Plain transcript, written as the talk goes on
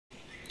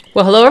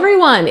Well, hello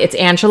everyone. It's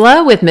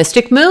Angela with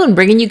Mystic Moon,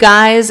 bringing you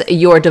guys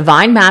your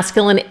Divine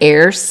Masculine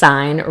Air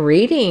Sign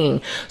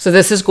reading. So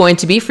this is going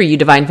to be for you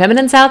Divine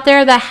Feminines out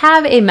there that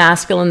have a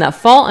masculine that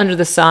fall under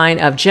the sign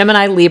of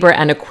Gemini, Libra,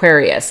 and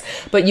Aquarius.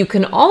 But you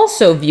can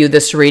also view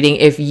this reading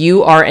if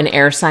you are an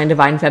air sign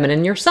Divine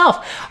Feminine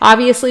yourself.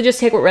 Obviously,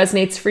 just take what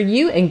resonates for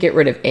you and get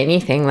rid of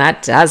anything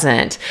that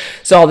doesn't.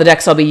 So all the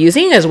decks I'll be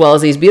using, as well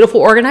as these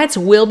beautiful orgonites,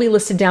 will be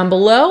listed down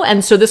below.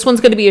 And so this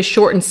one's going to be a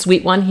short and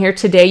sweet one here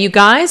today, you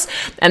guys.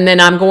 And then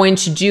I'm going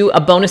to do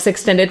a bonus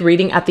extended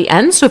reading at the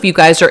end. So if you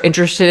guys are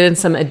interested in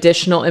some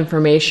additional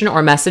information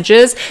or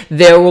messages,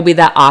 there will be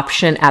that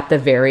option at the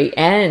very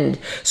end.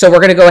 So we're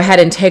going to go ahead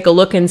and take a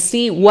look and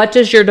see, what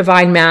does your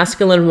Divine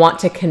Masculine want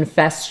to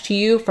confess to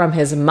you from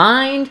his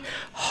mind,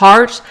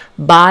 heart,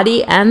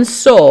 body, and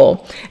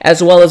soul,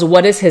 as well as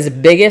what is his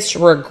biggest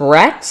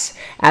regret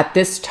at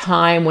this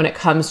time when it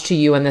comes to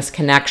you and this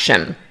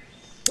connection.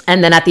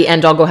 And then at the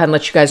end, I'll go ahead and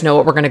let you guys know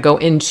what we're going to go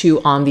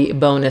into on the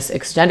bonus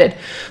extended.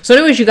 So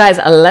anyways, you guys,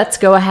 let's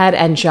go ahead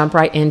and jump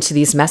right into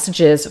these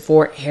messages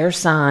for air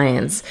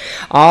signs.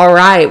 All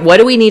right. What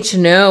do we need to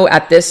know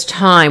at this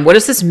time? What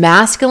does this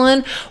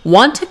masculine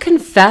want to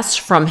confess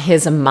from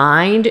his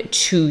mind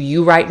to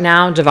you right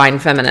now, Divine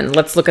Feminine?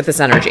 Let's look at this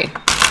energy.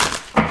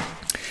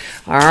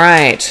 All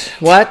right.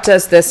 What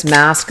does this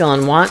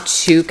masculine want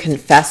to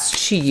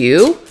confess to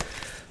you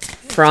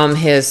from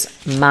his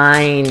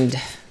mind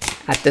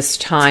at this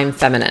time,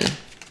 Feminine?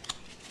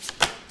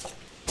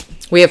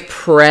 We have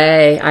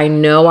pray. I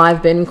know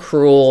I've been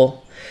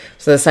cruel.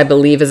 So this, I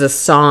believe, is a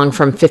song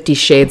from 50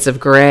 Shades of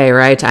Grey,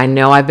 right? I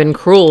know I've been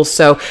cruel.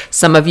 So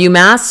some of you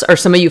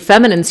some of you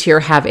feminines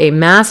here have a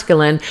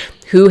masculine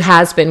who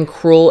has been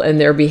cruel in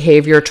their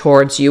behavior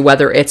towards you,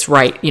 whether it's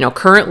right,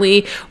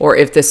 currently, or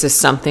if this is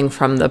something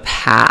from the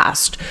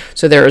past.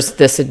 So there's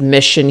this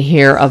admission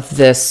here of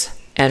this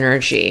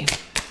energy.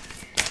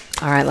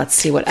 All right, let's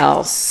see what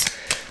else.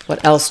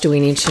 What else do we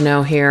need to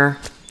know here?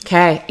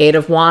 Okay, Eight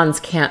of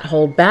Wands, can't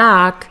hold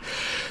back.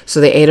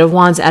 So the Eight of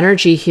Wands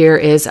energy here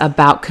is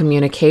about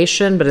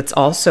communication, but it's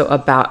also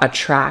about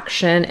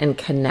attraction and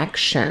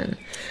connection.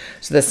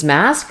 So this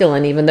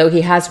masculine, even though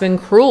he has been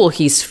cruel,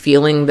 he's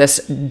feeling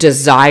this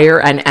desire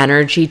and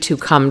energy to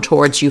come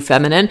towards you,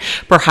 Feminine,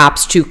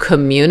 perhaps to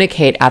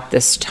communicate at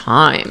this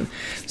time.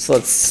 So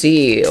let's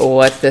see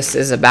what this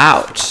is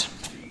about.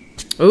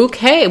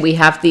 Okay, we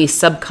have the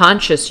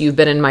subconscious, you've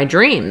been in my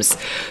dreams.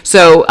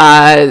 So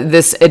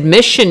this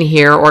admission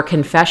here or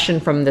confession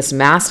from this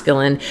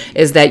masculine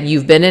is that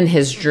you've been in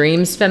his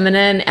dreams,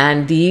 Feminine,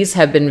 and these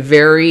have been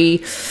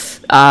very,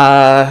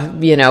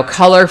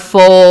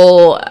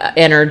 colorful,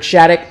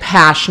 energetic,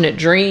 passionate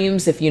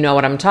dreams, if you know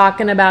what I'm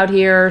talking about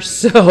here.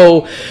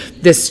 So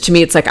this, to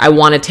me, it's like, I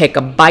want to take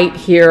a bite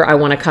here. I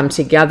want to come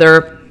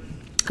together.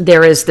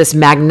 There is this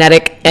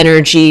magnetic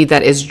energy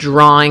that is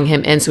drawing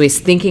him in. So he's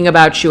thinking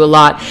about you a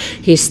lot.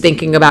 He's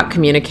thinking about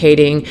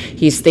communicating.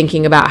 He's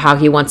thinking about how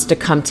he wants to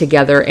come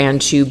together and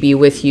to be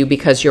with you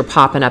because you're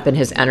popping up in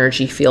his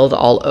energy field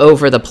all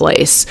over the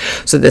place.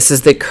 So this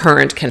is the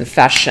current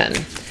confession.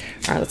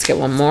 All right, let's get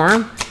one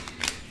more.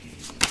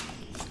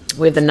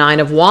 We have the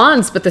Nine of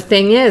Wands, but the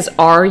thing is,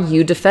 are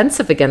you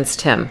defensive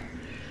against him?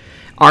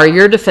 Are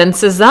your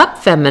defenses up,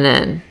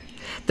 Feminine?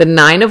 The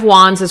Nine of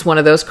Wands is one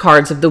of those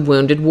cards of the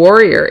wounded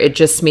warrior. It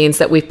just means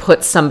that we've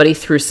put somebody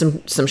through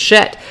some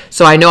shit.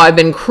 So I know I've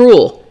been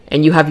cruel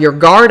and you have your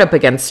guard up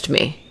against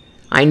me.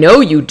 I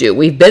know you do.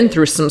 We've been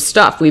through some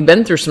stuff. We've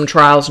been through some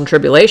trials and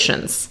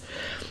tribulations.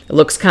 It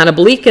looks kind of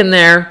bleak in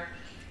there.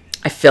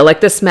 I feel like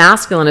this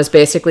masculine is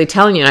basically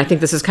telling you, and I think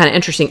this is kind of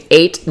interesting,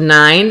 8,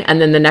 9,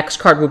 and then the next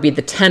card would be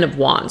the 10 of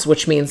Wands,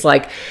 which means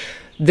like,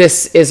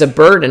 this is a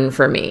burden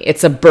for me.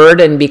 It's a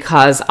burden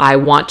because I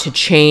want to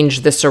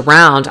change this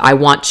around. I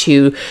want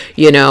to,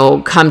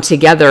 come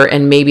together,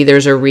 and maybe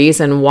there's a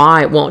reason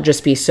why it won't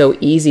just be so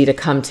easy to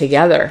come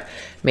together.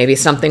 Maybe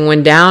something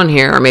went down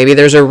here, or maybe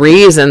there's a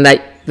reason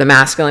that the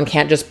masculine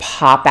can't just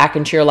pop back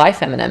into your life,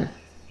 Feminine,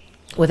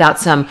 without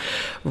some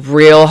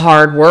real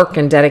hard work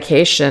and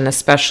dedication,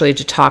 especially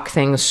to talk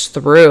things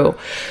through.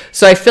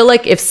 So I feel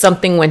like if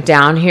something went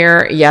down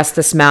here, yes,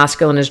 this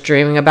masculine is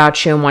dreaming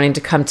about you and wanting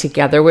to come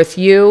together with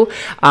you,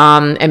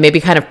 and maybe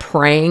kind of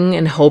praying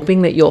and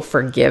hoping that you'll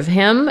forgive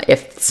him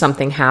if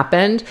something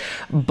happened.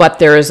 But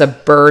there is a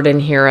burden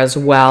here as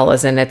well,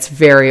 as in it's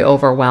very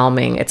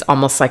overwhelming. It's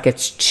almost like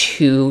it's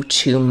too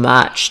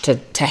much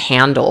to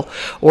handle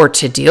or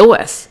to deal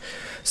with.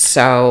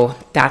 So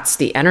that's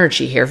the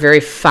energy here.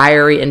 Very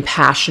fiery and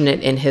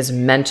passionate in his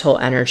mental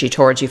energy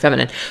towards you,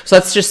 Feminine. So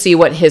let's just see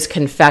what his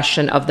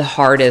confession of the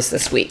heart is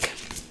this week.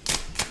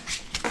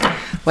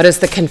 What is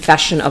the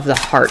confession of the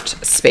heart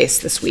space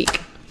this week?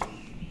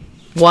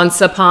 Once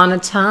upon a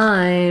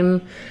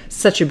time.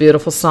 Such a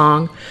beautiful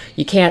song.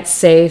 You can't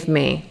save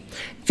me.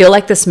 Feel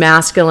like this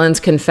masculine's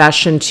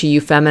confession to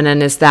you,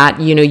 Feminine, is that,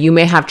 you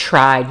may have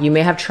tried. You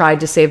may have tried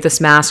to save this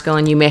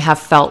masculine. You may have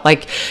felt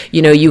like,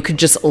 you could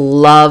just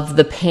love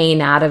the pain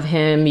out of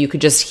him. You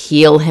could just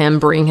heal him,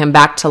 bring him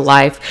back to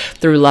life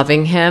through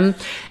loving him.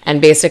 And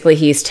basically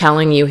he's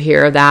telling you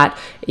here that,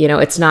 you know,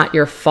 it's not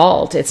your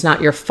fault. It's not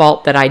your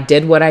fault that I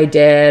did what I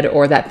did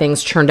or that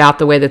things turned out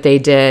the way that they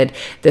did.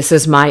 This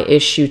is my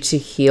issue to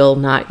heal,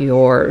 not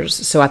yours.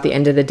 So at the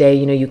end of the day,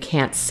 you know, you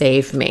can't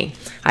save me.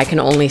 I can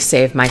only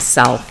save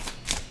myself.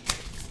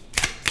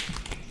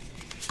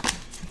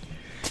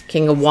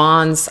 King of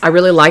Wands. I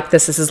really like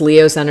this. This is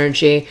Leo's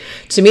energy.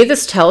 To me,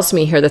 this tells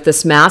me here that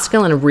this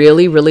masculine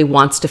really, really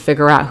wants to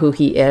figure out who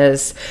he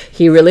is.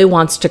 He really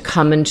wants to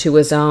come into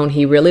his own.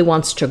 He really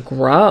wants to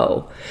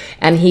grow.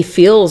 And he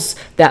feels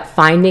that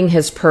finding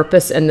his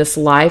purpose in this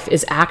life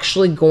is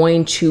actually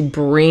going to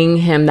bring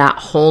him that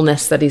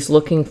wholeness that he's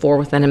looking for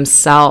within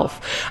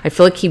himself. I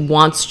feel like he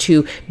wants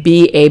to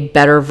be a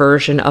better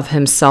version of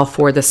himself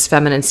for this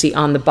feminine. See,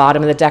 on the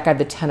bottom of the deck, I have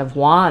the 10 of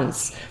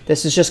Wands.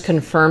 This is just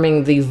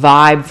confirming the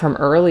vibe from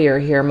earlier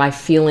here. My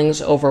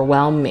feelings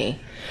overwhelm me.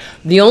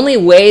 The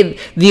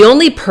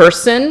only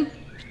person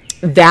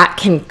that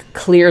can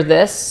clear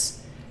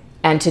this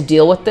and to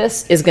deal with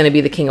this is going to be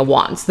the King of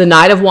Wands. The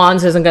Knight of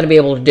Wands isn't going to be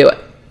able to do it.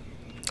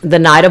 The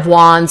Knight of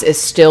Wands is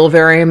still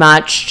very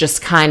much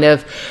just kind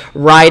of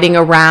riding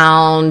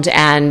around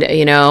and,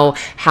 you know,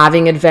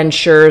 having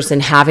adventures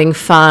and having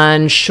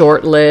fun,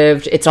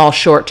 short-lived. It's all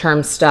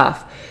short-term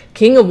stuff.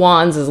 King of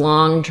Wands is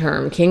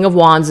long-term. King of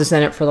Wands is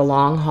in it for the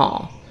long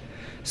haul.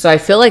 So I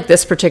feel like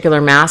this particular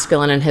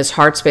masculine in his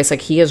heart space,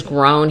 like he has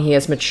grown, he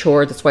has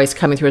matured. That's why he's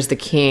coming through as the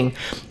king.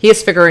 He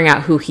is figuring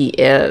out who he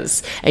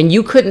is. And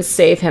you couldn't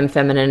save him,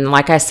 feminine. And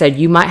like I said,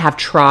 you might have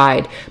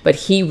tried, but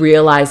he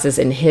realizes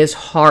in his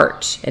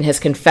heart, and his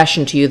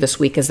confession to you this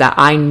week is that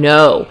I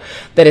know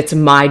that it's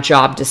my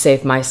job to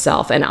save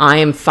myself. And I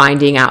am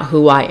finding out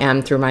who I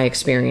am through my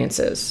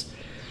experiences.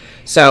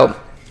 So,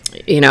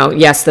 you know,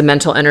 yes, the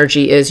mental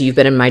energy is you've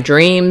been in my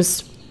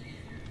dreams.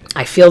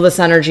 I feel this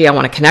energy. I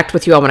want to connect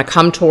with you. I want to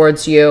come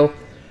towards you.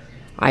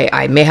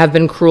 I may have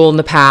been cruel in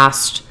the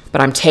past, but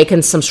I'm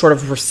taking some sort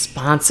of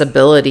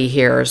responsibility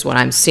here is what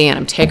I'm seeing.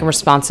 I'm taking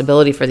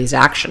responsibility for these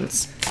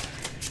actions.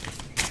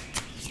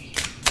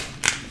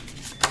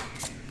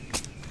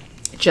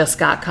 Just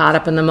got caught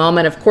up in the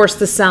moment. Of course,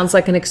 this sounds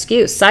like an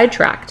excuse.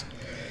 Sidetracked.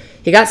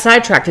 He got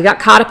sidetracked. He got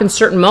caught up in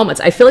certain moments.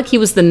 I feel like he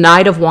was the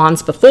Knight of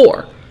Wands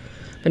before,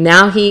 but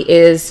now he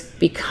is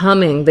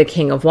becoming the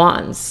King of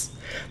Wands.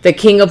 The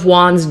King of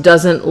Wands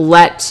doesn't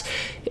let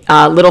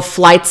little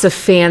flights of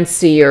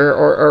fancy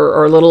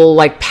or little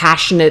like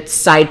passionate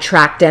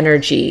sidetracked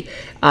energy,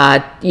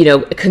 you know,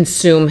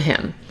 consume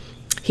him.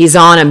 He's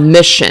on a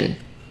mission.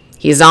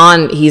 He's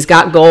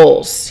got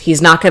goals.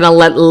 He's not going to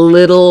let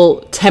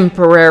little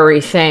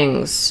temporary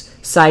things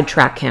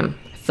sidetrack him.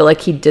 I feel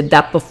like he did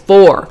that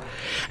before.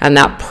 And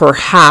that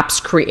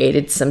perhaps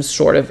created some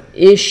sort of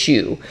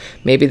issue.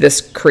 Maybe this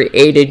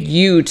created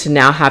you to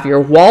now have your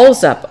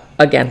walls up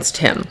against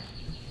him.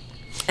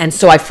 And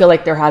so I feel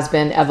like there has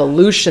been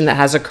evolution that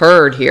has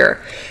occurred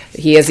here.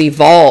 He has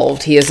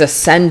evolved. He is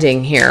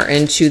ascending here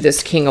into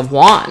this King of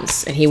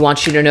Wands. And he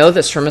wants you to know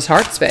this from his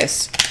heart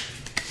space.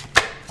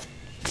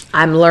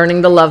 I'm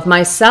learning to love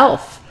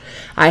myself.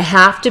 I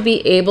have to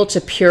be able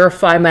to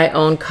purify my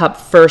own cup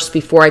first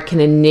before I can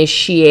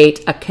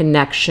initiate a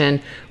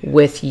connection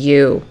with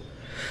you.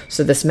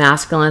 So this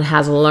masculine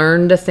has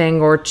learned a thing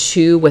or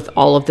two with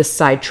all of this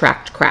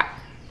sidetracked crap.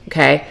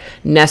 Okay,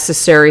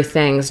 necessary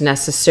things,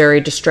 necessary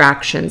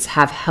distractions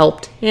have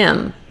helped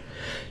him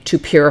to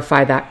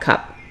purify that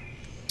cup,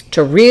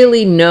 to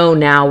really know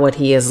now what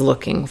he is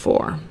looking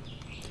for.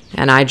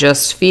 And I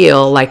just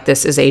feel like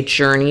this is a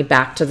journey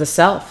back to the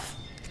self.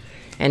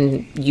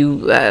 And you,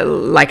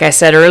 like I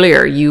said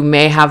earlier, you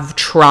may have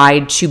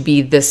tried to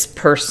be this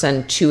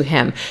person to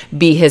him,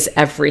 be his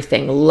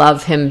everything,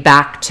 love him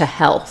back to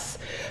health.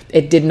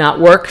 It did not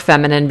work,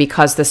 feminine,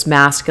 because this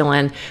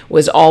masculine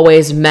was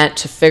always meant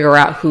to figure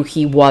out who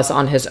he was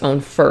on his own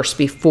first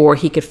before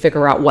he could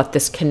figure out what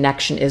this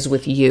connection is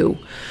with you.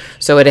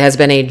 So it has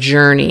been a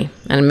journey,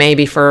 and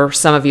maybe for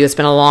some of you it's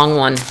been a long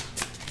one.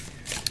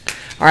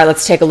 All right,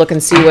 let's take a look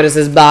and see what does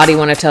his body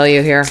want to tell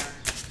you here.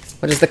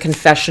 What is the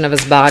confession of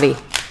his body?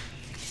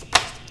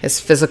 His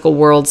physical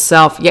world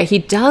self. Yeah, he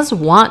does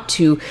want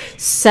to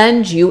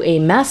send you a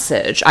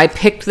message. I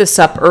picked this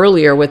up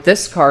earlier with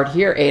this card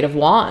here, Eight of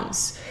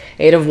Wands.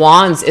 Eight of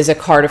Wands is a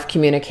card of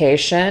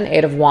communication.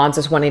 Eight of Wands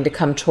is wanting to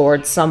come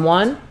towards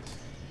someone.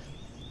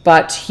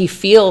 But he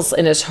feels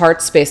in his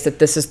heart space that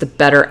this is the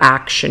better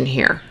action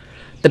here.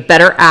 The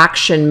better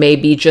action may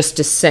be just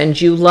to send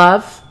you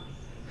love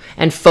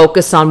and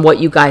focus on what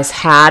you guys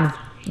had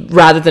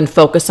rather than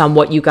focus on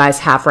what you guys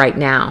have right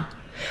now.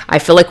 I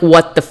feel like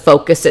what the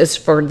focus is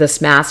for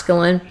this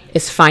masculine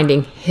is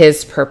finding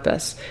his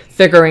purpose,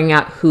 figuring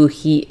out who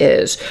he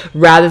is,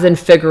 rather than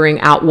figuring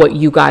out what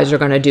you guys are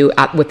going to do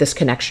with this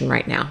connection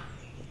right now.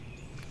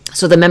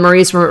 So the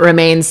memories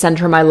remain. Send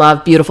her my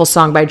love. Beautiful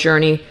song by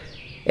Journey.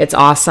 It's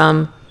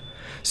awesome.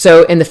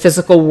 So in the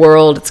physical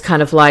world, it's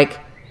kind of like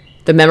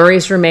the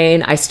memories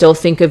remain. I still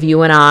think of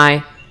you and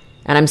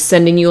And I'm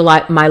sending you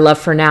my love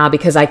for now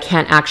because I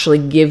can't actually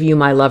give you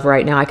my love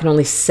right now. I can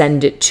only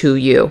send it to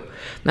you.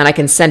 And I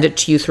can send it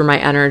to you through my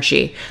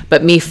energy.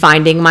 But me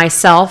finding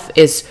myself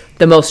is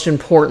the most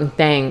important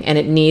thing. And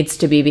it needs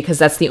to be, because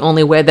that's the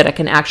only way that I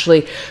can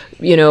actually,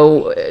 you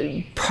know,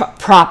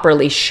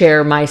 properly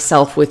share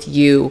myself with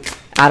you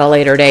at a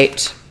later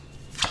date.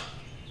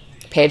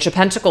 Page of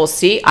Pentacles.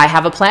 See, I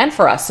have a plan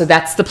for us. So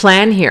that's the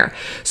plan here.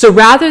 So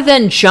rather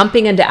than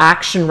jumping into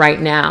action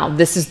right now,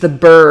 this is the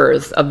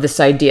birth of this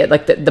idea,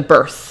 like the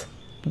birth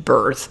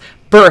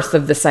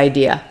of this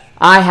idea.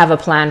 I have a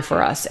plan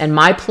for us, and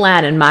my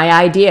plan and my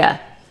idea,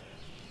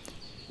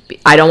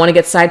 I don't want to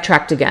get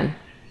sidetracked again.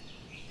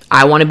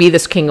 I want to be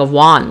this King of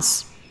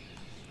Wands.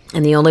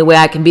 And the only way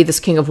I can be this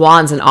King of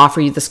Wands and offer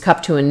you this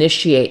cup to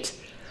initiate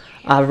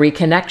a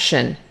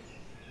reconnection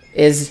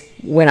is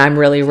when I'm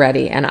really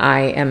ready, and I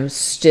am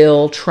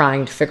still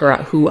trying to figure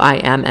out who I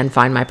am and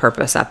find my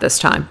purpose at this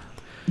time.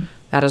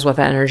 That is what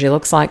that energy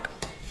looks like.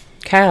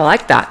 Okay, I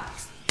like that.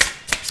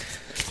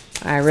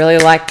 I really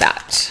like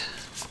that.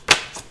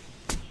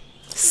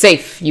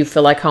 Safe, you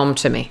feel like home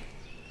to me.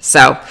 So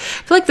I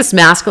feel like this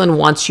masculine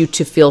wants you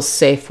to feel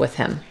safe with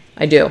him.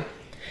 I do.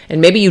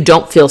 And maybe you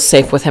don't feel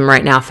safe with him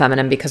right now,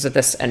 feminine, because of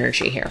this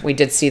energy here. We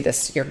did see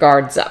this, your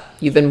guard's up.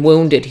 You've been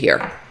wounded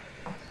here.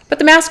 But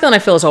the masculine, I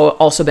feel, has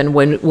also been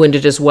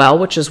wounded as well,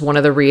 which is one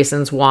of the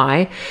reasons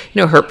why,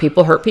 you know, hurt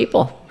people hurt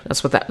people.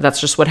 That's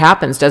just what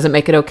happens. Doesn't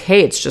make it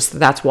okay. It's just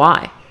that's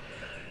why.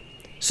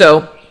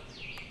 So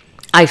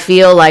I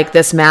feel like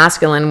this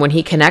masculine, when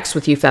he connects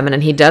with you, feminine,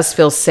 he does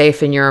feel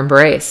safe in your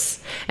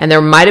embrace. And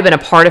there might have been a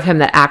part of him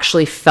that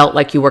actually felt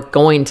like you were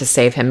going to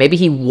save him. Maybe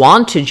he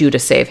wanted you to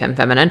save him,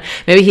 feminine.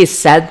 Maybe he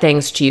said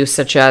things to you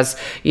such as,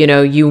 you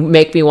know, you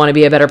make me want to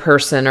be a better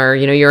person, or,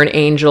 you know, you're an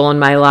angel in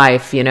my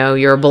life, you know,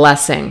 you're a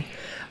blessing.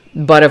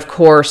 But of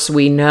course,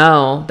 we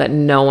know that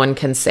no one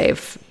can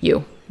save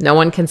you. No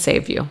one can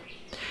save you.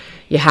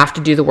 You have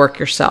to do the work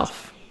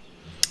yourself.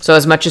 So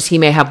as much as he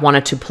may have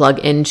wanted to plug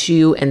into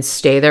you and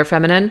stay there,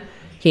 feminine,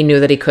 he knew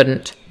that he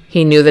couldn't.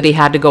 He knew that he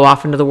had to go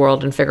off into the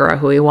world and figure out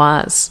who he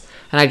was.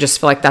 And I just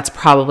feel like that's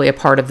probably a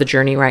part of the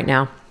journey right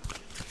now.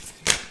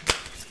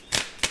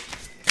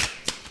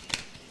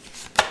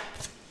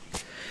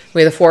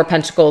 We have the Four of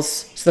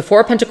Pentacles. So the Four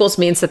of Pentacles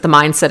means that the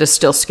mindset is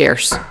still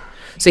scarce.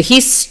 So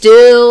he's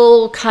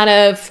still kind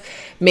of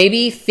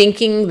maybe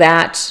thinking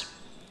that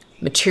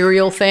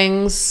material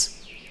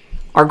things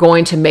are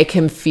going to make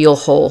him feel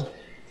whole.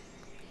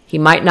 He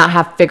might not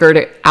have figured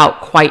it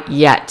out quite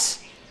yet,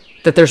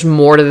 that there's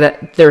more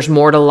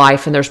to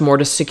life, and there's more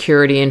to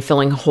security and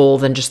feeling whole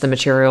than just the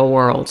material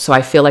world. So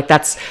I feel like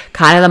that's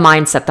kind of the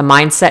mindset. The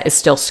mindset is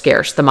still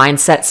scarce. The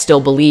mindset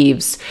still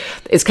believes.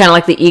 It's kind of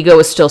like the ego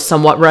is still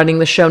somewhat running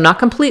the show, not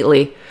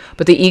completely,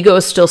 but the ego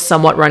is still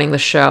somewhat running the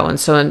show. And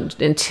so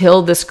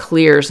until this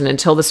clears, and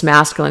until this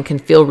masculine can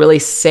feel really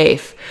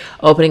safe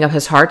opening up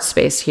his heart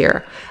space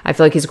here, I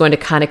feel like he's going to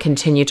kind of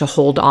continue to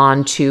hold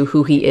on to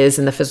who he is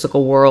in the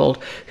physical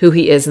world, who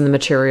he is in the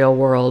material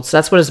world. So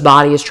that's what his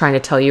body is trying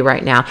to tell you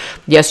right now.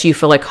 Yes, you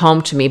feel like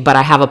home to me, but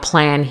I have a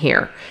plan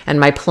here.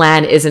 And my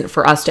plan isn't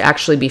for us to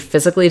actually be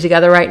physically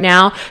together right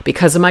now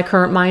because of my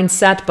current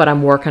mindset, but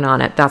I'm working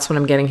on it. That's what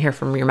I'm getting here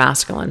from your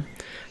masculine.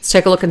 Let's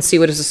take a look and see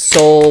what his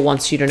soul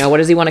wants you to know. What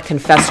does he want to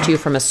confess to you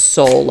from a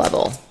soul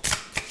level?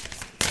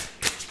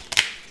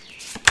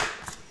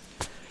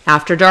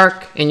 After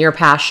dark, in your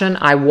passion,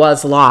 I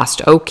was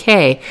lost.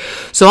 Okay.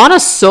 So on a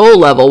soul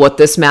level, what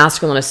this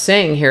masculine is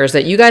saying here is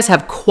that you guys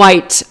have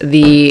quite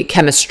the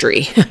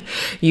chemistry.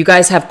 You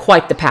guys have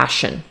quite the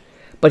passion.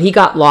 But he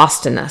got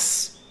lost in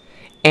this.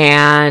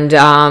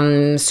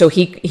 And so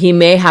he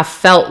may have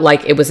felt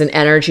like it was an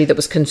energy that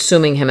was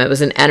consuming him. It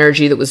was an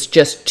energy that was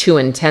just too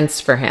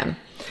intense for him.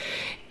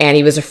 And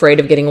he was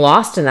afraid of getting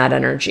lost in that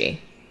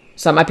energy.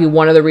 So that might be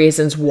one of the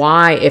reasons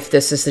why, if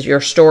this is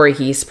your story,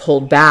 he's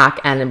pulled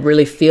back and it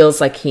really feels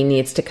like he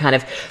needs to kind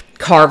of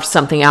carve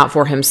something out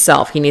for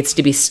himself. He needs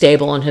to be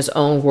stable in his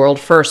own world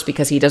first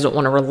because he doesn't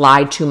want to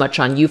rely too much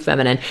on you,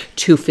 feminine,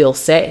 to feel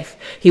safe.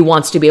 He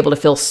wants to be able to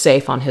feel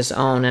safe on his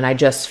own. And I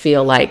just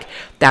feel like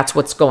that's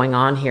what's going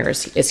on here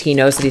is he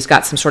knows that he's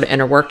got some sort of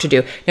inner work to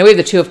do. Now we have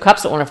the Two of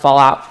Cups that want to fall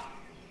out.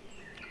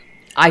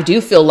 I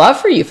do feel love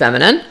for you,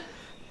 feminine.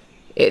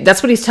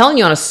 That's what he's telling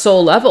you on a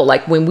soul level.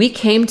 Like when we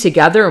came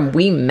together and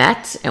we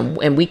met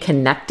and we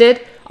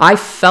connected, I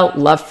felt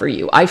love for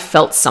you. I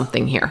felt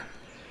something here.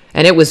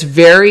 And it was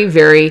very,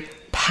 very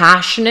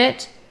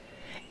passionate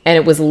and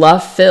it was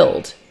love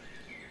filled.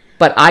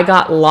 But I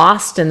got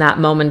lost in that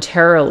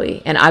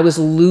momentarily and I was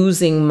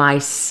losing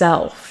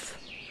myself.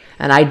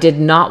 And I did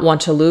not want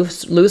to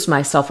lose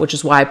myself, which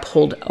is why I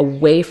pulled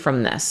away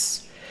from this.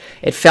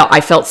 I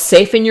felt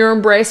safe in your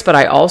embrace, but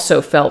I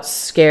also felt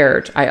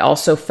scared. I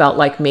also felt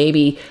like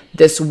maybe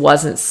this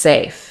wasn't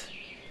safe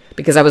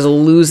because I was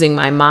losing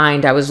my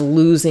mind. I was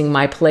losing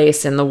my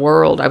place in the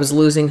world. I was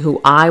losing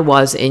who I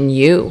was in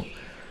you.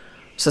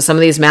 So some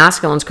of these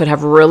masculines could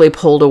have really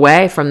pulled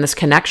away from this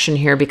connection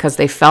here because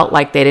they felt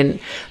like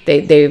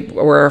they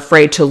were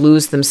afraid to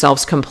lose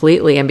themselves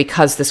completely. And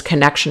because this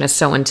connection is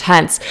so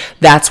intense,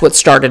 that's what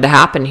started to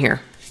happen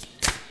here.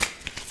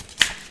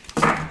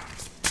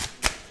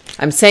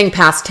 I'm saying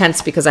past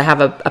tense because I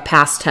have a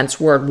past tense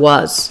word,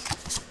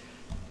 was.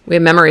 We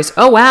have memories.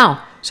 Oh,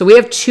 wow. So we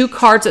have 2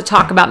 cards that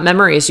talk about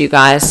memories, you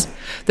guys.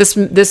 This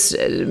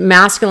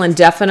masculine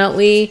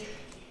definitely,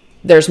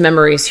 there's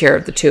memories here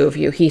of the 2 of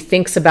you. He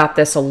thinks about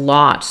this a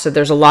lot. So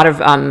there's a lot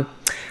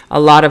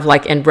of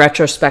like in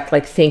retrospect,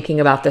 like thinking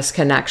about this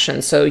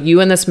connection. So you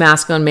and this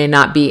masculine may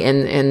not be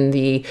in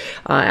the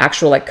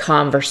actual like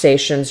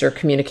conversations or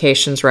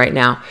communications right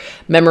now.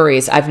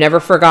 Memories. I've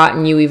never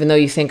forgotten you, even though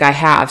you think I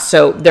have.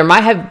 So there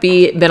might have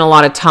been a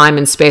lot of time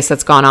and space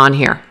that's gone on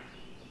here.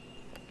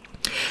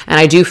 And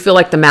I do feel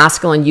like the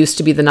masculine used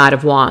to be the Knight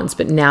of Wands,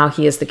 but now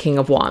he is the King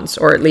of Wands,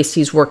 or at least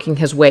he's working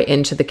his way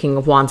into the King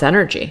of Wands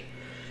energy.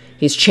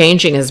 He's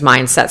changing his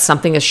mindset.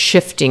 Something is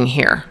shifting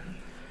here.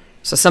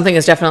 So something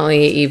is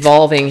definitely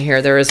evolving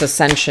here. There is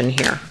ascension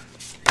here.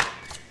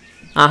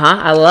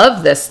 I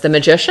love this. The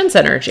Magician's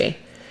energy.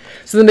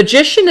 So the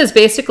Magician is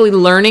basically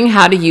learning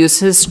how to use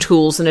his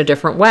tools in a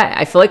different way.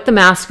 I feel like the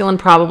masculine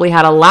probably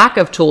had a lack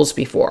of tools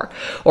before,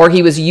 or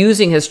he was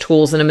using his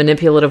tools in a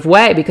manipulative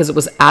way because it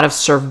was out of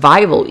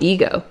survival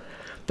ego.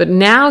 But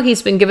now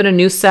he's been given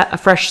a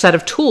fresh set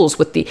of tools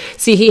with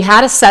he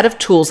had a set of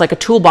tools like a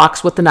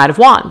toolbox with the Knight of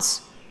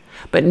Wands.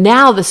 But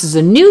now this is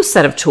a new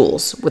set of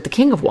tools with the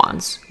King of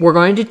Wands. We're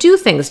going to do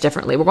things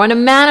differently. We're going to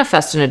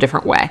manifest in a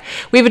different way.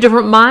 We have a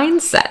different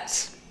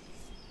mindset.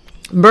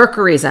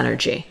 Mercury's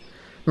energy.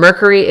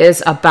 Mercury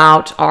is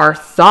about our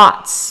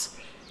thoughts.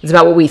 It's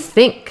about what we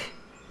think.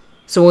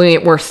 So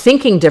when we're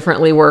thinking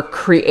differently, we're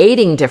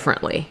creating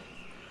differently.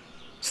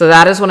 So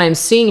that is what I'm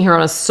seeing here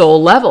on a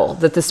soul level,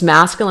 that this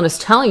masculine is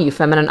telling you,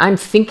 feminine, I'm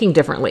thinking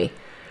differently.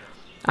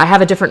 I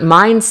have a different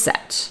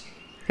mindset.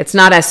 It's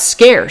not as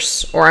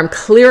scarce, or I'm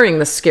clearing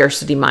the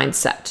scarcity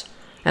mindset,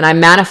 and I'm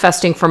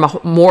manifesting from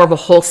more of a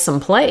wholesome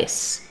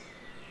place.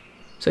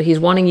 So he's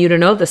wanting you to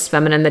know this,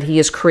 feminine, that he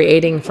is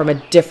creating from a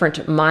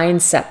different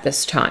mindset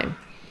this time.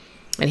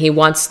 And he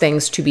wants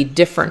things to be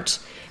different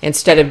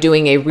instead of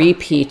doing a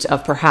repeat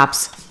of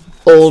perhaps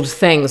old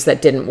things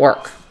that didn't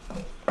work.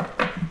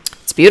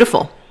 It's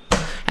beautiful.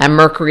 And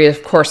Mercury,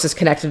 of course, is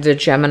connected to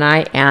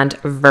Gemini and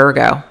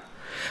Virgo.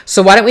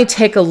 So why don't we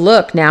take a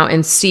look now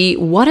and see,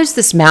 what is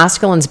this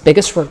masculine's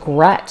biggest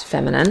regret,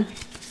 feminine?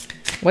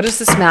 What is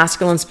this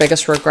masculine's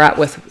biggest regret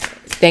with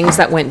things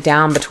that went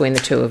down between the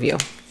 2 of you?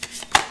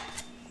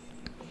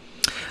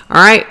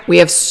 All right, we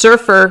have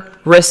Surfer,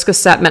 risk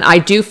assessment. I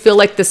do feel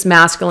like this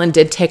masculine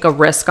did take a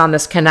risk on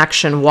this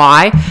connection.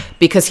 Why?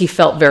 Because he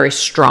felt very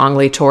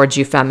strongly towards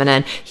you,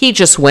 feminine. He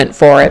just went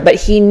for it, but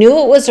he knew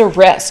it was a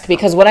risk,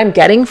 because what I'm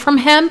getting from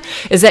him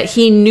is that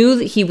he knew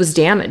that he was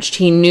damaged.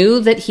 He knew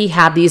that he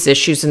had these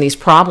issues and these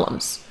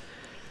problems,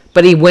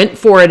 but he went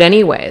for it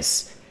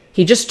anyways.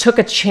 He just took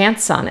a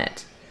chance on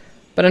it.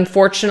 But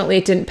unfortunately,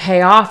 it didn't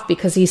pay off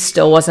because he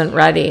still wasn't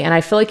ready. And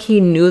I feel like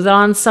he knew that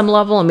on some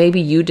level, and maybe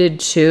you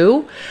did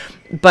too.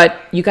 But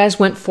you guys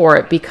went for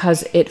it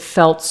because it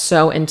felt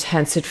so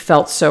intense. It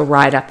felt so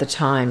right at the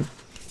time.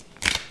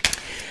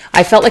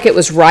 I felt like it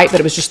was right, but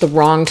it was just the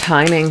wrong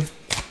timing.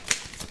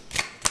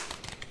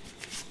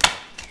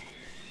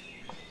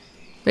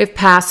 We have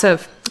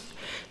passive.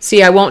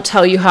 See, I won't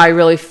tell you how I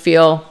really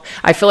feel.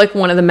 I feel like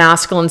one of the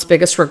masculine's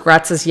biggest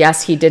regrets is,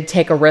 yes, he did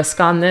take a risk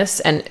on this,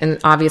 and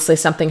obviously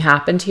something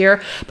happened here,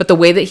 but the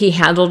way that he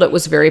handled it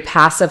was very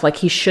passive. Like,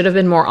 he should have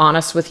been more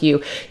honest with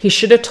you. He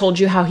should have told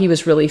you how he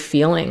was really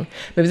feeling.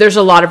 Maybe there's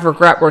a lot of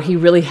regret where he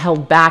really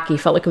held back. He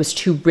felt like it was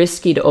too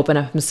risky to open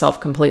up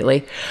himself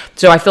completely.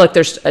 So I feel like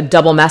there's a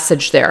double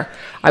message there.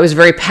 I was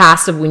very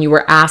passive when you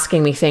were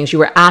asking me things. You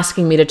were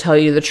asking me to tell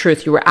you the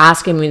truth. You were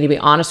asking me to be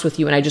honest with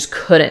you, and I just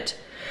couldn't.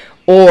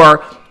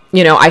 Or,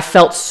 you know, I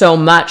felt so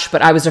much,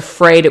 but I was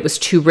afraid it was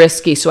too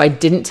risky, so I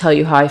didn't tell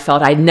you how I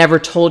felt. I never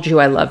told you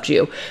I loved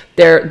you.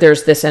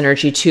 There's this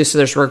energy too, so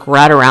there's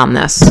regret around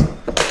this.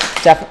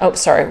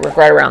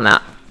 Regret around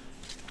that.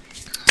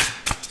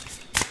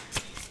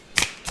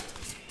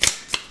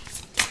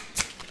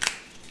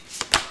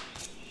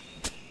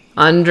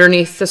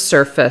 Underneath the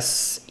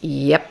surface.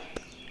 Yep.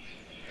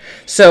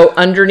 So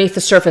underneath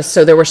the surface,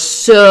 so there was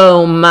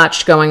so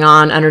much going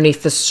on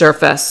underneath the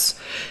surface.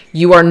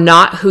 You are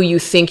not who you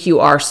think you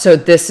are. So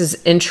this is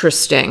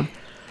interesting.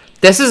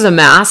 This is a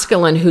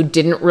masculine who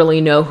didn't really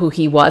know who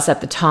he was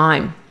at the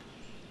time.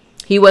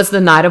 He was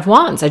the Knight of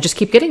Wands. I just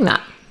keep getting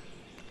that.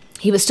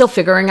 He was still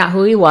figuring out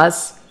who he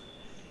was.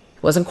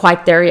 Wasn't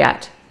quite there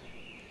yet.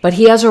 But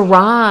he has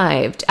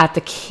arrived at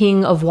the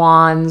King of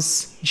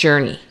Wands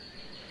journey.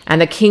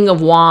 And the King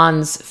of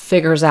Wands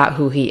figures out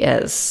who he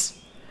is.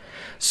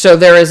 So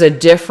there is a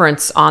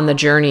difference on the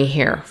journey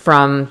here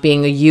from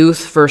being a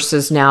youth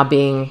versus now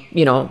being,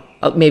 you know,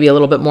 maybe a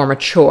little bit more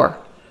mature.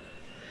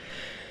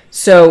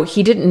 So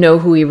he didn't know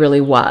who he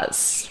really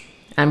was.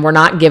 And we're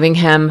not giving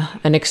him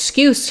an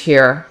excuse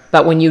here,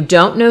 but when you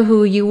don't know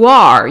who you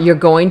are, you're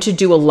going to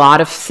do a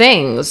lot of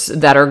things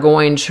that are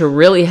going to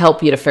really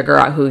help you to figure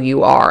out who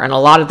you are. And a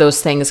lot of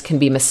those things can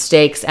be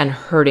mistakes and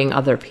hurting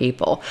other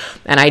people.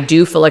 And I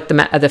do feel like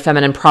the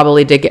feminine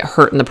probably did get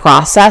hurt in the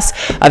process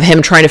of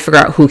him trying to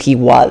figure out who he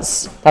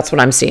was. That's what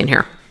I'm seeing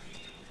here.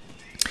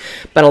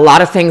 But a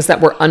lot of things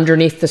that were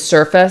underneath the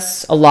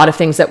surface, a lot of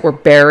things that were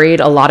buried,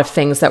 a lot of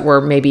things that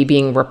were maybe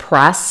being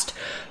repressed,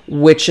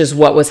 which is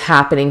what was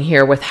happening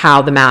here with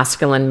how the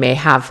masculine may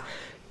have,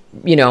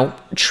 you know,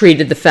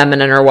 treated the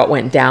feminine, or what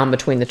went down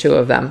between the two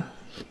of them.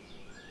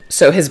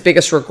 So his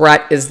biggest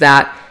regret is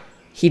that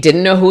he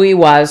didn't know who he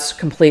was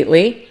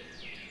completely,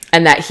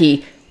 and that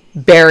he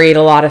buried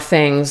a lot of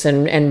things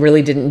and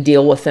really didn't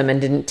deal with them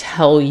and didn't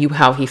tell you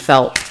how he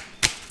felt.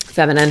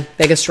 Feminine,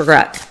 biggest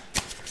regret.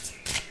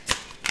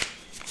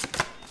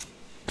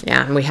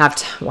 Yeah, and we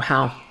have,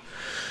 wow.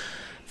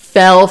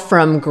 Fell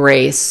from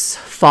grace,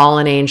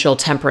 fallen angel,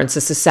 temperance.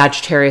 This is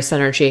Sagittarius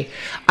energy.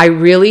 I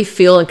really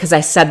feel, because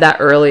I said that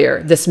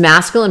earlier, this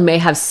masculine may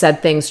have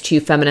said things to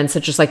you, feminine,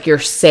 such as like you're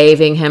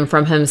saving him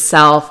from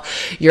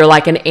himself. You're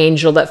like an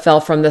angel that fell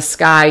from the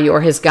sky.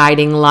 You're his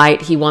guiding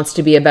light. He wants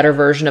to be a better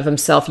version of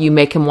himself. You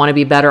make him want to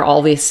be better,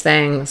 all these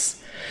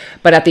things.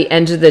 But at the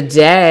end of the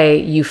day,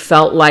 you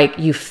felt like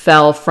you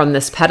fell from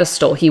this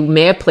pedestal. He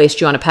may have placed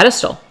you on a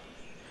pedestal.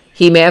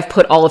 He may have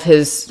put all of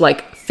his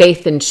like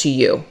faith into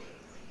you.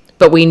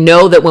 But we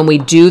know that when we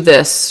do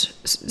this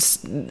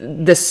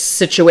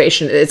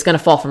situation, it's going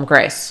to fall from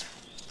grace.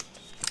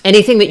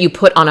 Anything that you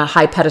put on a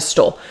high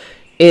pedestal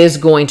is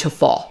going to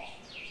fall,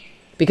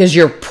 because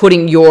you're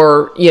putting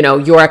your, you know,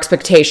 your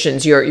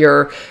expectations,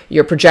 you're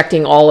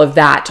projecting all of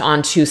that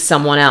onto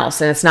someone else.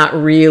 And it's not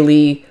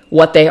really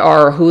what they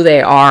are or who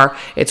they are.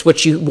 It's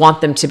what you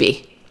want them to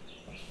be.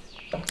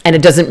 And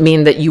it doesn't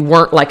mean that you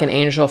weren't like an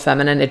angel,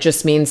 feminine. It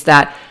just means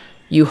that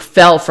you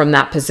fell from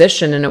that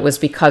position, and it was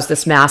because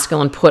this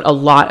masculine put a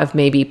lot of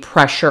maybe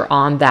pressure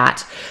on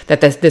that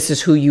this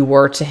is who you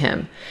were to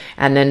him.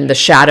 And then the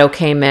shadow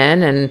came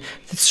in and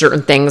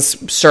certain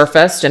things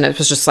surfaced, and it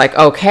was just like,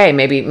 okay,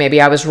 maybe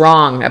I was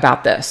wrong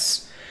about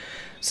this.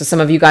 So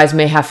some of you guys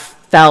may have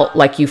felt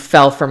like you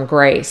fell from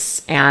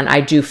grace. And I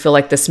do feel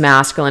like this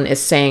masculine is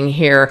saying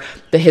here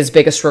that his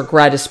biggest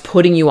regret is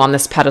putting you on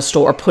this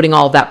pedestal, or putting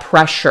all that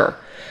pressure,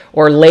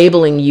 or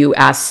labeling you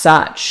as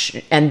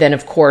such, and then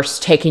of course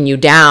taking you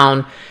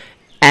down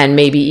and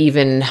maybe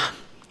even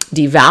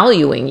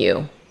devaluing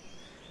you.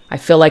 I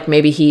feel like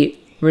maybe he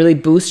really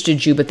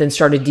boosted you, but then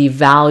started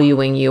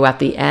devaluing you at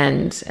the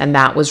end, and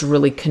that was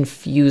really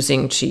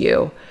confusing to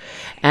you.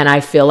 And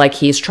I feel like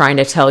he's trying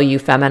to tell you,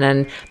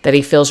 feminine, that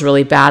he feels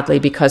really badly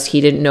because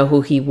he didn't know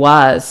who he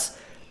was,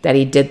 that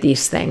he did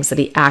these things, that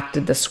he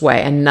acted this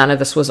way, and none of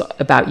this was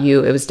about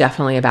you. It was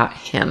definitely about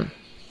him.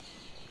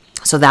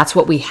 So that's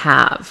what we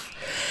have.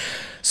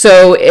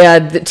 So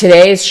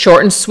today is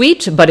short and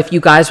sweet, but if you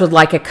guys would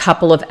like a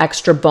couple of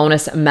extra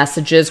bonus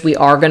messages, we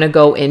are going to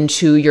go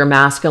into your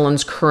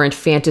masculine's current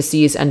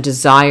fantasies and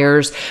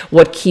desires.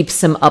 What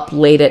keeps him up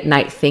late at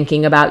night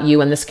thinking about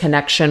you and this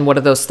connection? What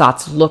do those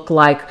thoughts look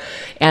like?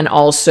 And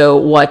also,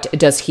 what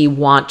does he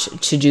want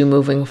to do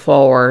moving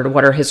forward?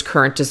 What are his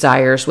current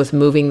desires with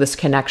moving this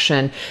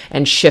connection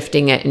and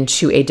shifting it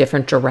into a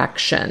different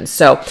direction?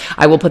 So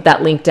I will put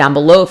that link down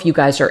below if you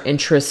guys are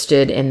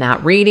interested in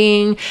that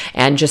reading.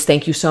 And just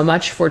thank you so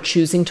much for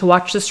choosing to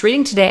watch this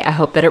reading today. I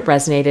hope that it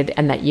resonated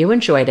and that you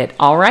enjoyed it.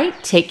 All right,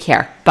 take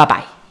care.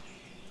 Bye-bye.